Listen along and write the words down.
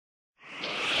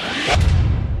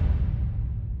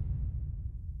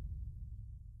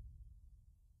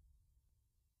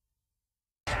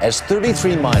as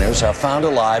 33 miners are found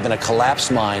alive in a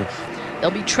collapsed mine. They'll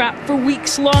be trapped for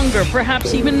weeks longer,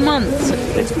 perhaps even months.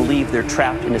 It's believed they're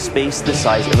trapped in a space the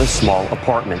size of a small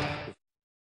apartment.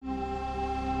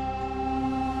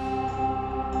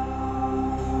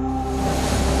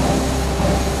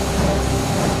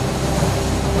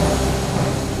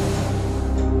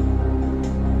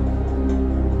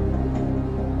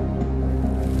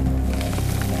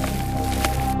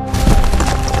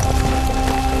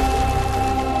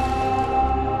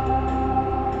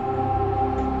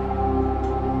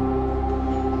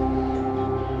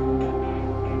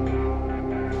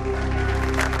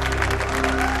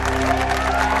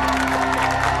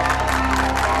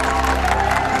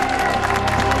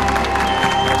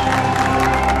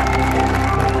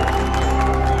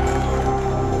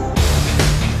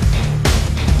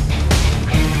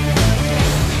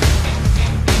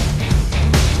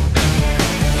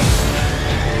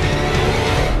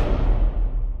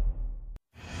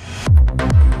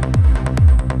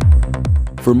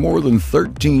 For more than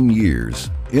 13 years,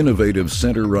 innovative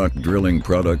center rock drilling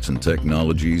products and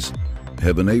technologies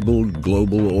have enabled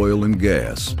global oil and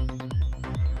gas,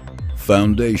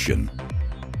 foundation,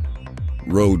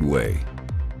 roadway,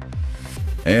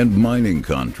 and mining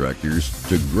contractors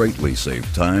to greatly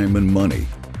save time and money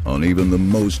on even the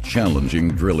most challenging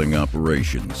drilling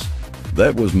operations.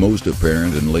 That was most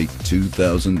apparent in late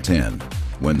 2010,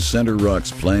 when Center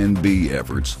Rock's Plan B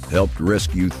efforts helped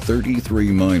rescue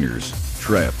 33 miners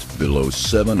trapped below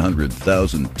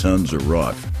 700,000 tons of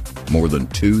rock, more than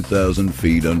 2,000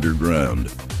 feet underground,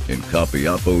 in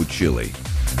Copiapo, Chile.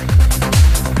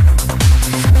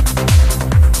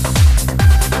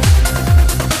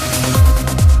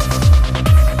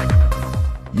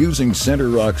 Using Center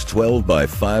Rock's 12 by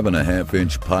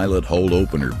 5.5-inch pilot hole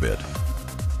opener bit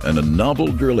and a novel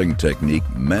drilling technique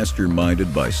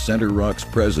masterminded by Center Rock's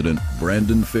president,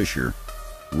 Brandon Fisher,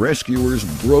 rescuers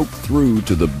broke through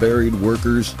to the buried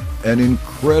workers an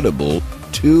incredible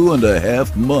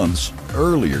 2.5 months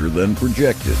earlier than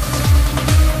projected.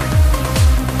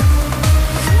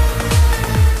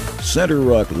 Center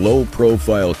Rock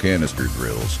low-profile canister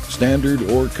drills, standard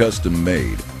or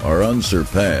custom-made, are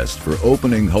unsurpassed for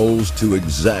opening holes to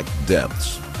exact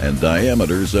depths and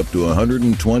diameters up to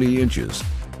 120 inches,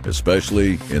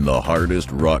 especially in the hardest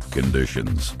rock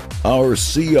conditions. Our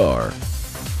CR,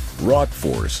 Rock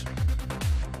Force,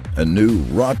 and new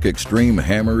Rock Extreme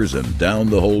hammers and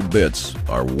down-the-hole bits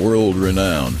are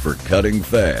world-renowned for cutting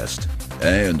fast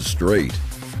and straight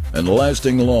and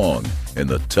lasting long in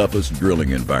the toughest drilling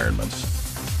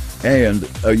environments. And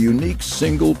a unique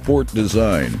single-port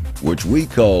design, which we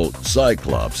call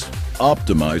Cyclops,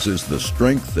 optimizes the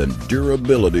strength and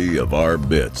durability of our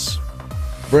bits.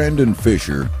 Brandon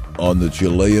Fisher on the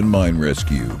Chilean Mine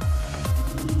Rescue.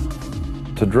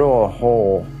 To drill a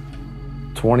hole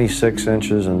 26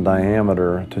 inches in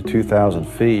diameter to 2,000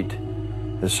 feet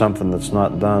is something that's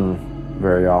not done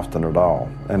very often at all.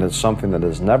 And it's something that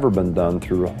has never been done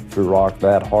through rock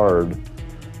that hard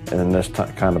in this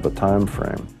kind of a time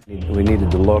frame. We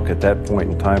needed to look at that point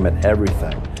in time at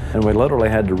everything. And we literally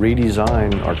had to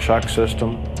redesign our chuck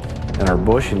system and our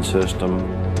bushing system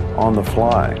on the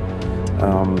fly.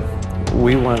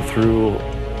 We went through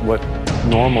what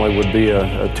normally would be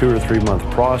a 2 or 3 month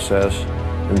process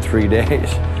in 3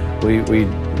 days. We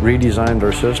redesigned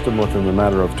our system within the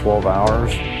matter of 12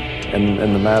 hours, and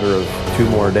in the matter of 2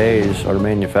 more days, our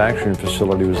manufacturing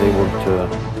facility was able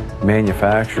to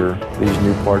manufacture these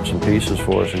new parts and pieces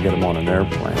for us and get them on an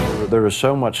airplane. There was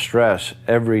so much stress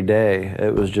every day,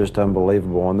 it was just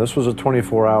unbelievable. And this was a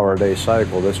 24-hour-a-day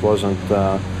cycle. This wasn't,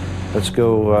 let's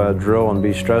go drill and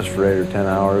be stressed for 8 or 10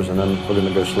 hours and then we're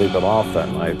gonna go sleep it off that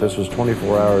night. This was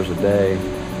 24 hours a day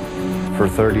for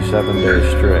 37 days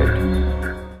straight.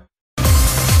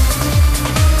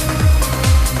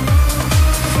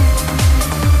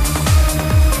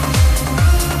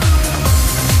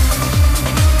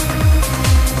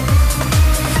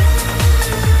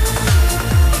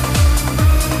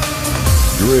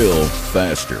 Drill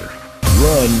faster,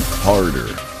 run harder,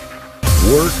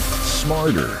 work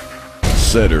smarter.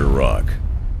 Center Rock,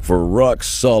 for rock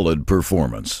solid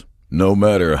performance, no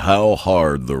matter how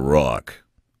hard the rock.